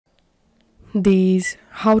This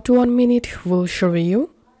how to 1 minute will show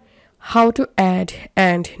you how to add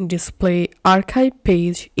and display archive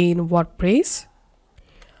page in WordPress.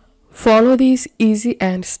 Follow this easy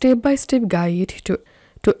and step-by-step guide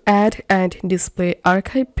to add and display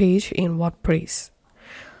archive page in WordPress.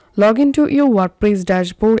 Log into your WordPress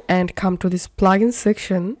dashboard and come to this plugin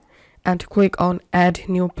section and click on add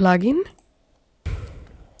new plugin.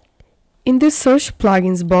 In this search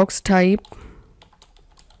plugins box, type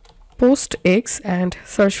PostX and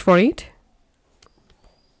search for it.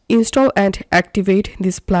 Install and activate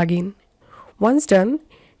this plugin. Once done,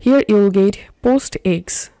 here you will get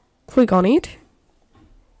PostX. Click on it.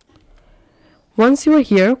 Once you are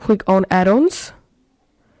here, click on add-ons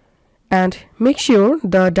and make sure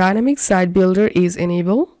the dynamic site builder is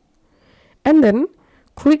enabled, and then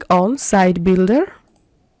click on site builder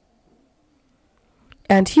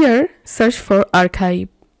and here search for archive,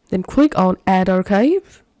 then click on add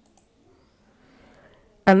archive.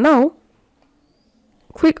 And now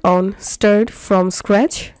click on start from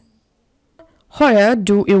scratch. Where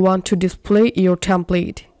do you want to display your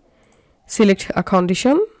template? Select a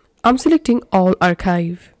condition. I'm selecting all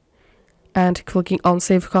archive and clicking on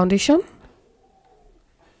save condition.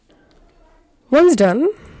 Once done,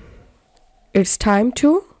 it's time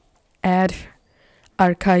to add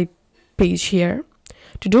archive page here.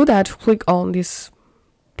 To do that, click on this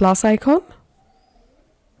plus icon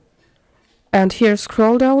and here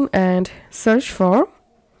scroll down and search for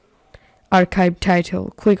archive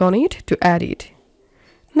title. Click on it to add it.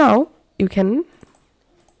 Now you can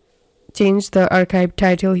change the archive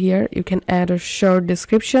title here. You can add a short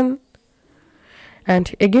description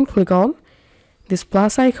and again click on this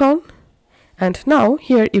plus icon, and now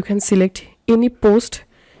here you can select any post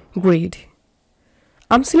grid.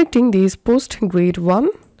 I'm selecting this post grid 1,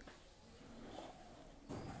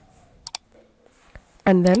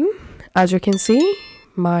 and then as you can see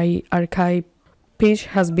my archive page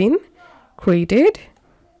has been created,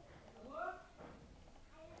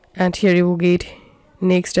 and here you will get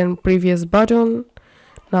next and previous button.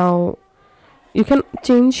 Now you can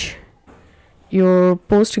change your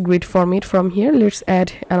post grid format from here. Let's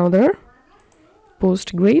add another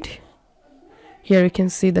post grid. Here you can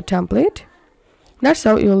see the template. That's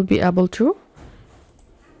how you will be able to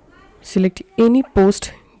select any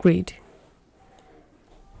post grid.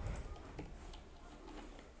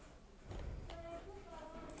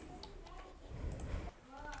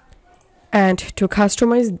 And to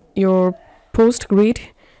customize your post grid,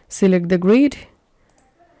 select the grid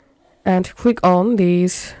and click on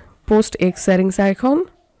this PostX settings icon,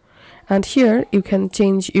 and here you can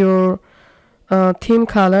change your theme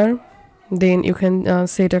color. Then you can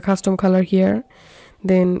set a custom color here,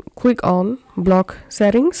 then click on block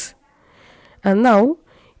settings, and now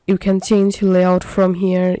you can change layout from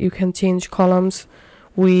here. You can change columns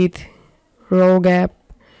with row gap,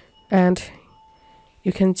 and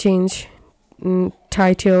you can change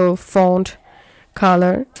title, font,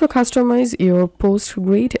 color. So customize your post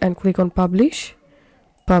grid and click on publish.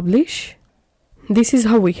 This is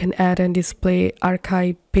how we can add and display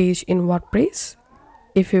archive page in WordPress.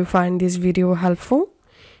 If you find this video helpful,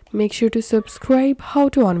 make sure to subscribe how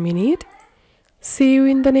to 1 minute. See you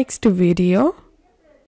in the next video.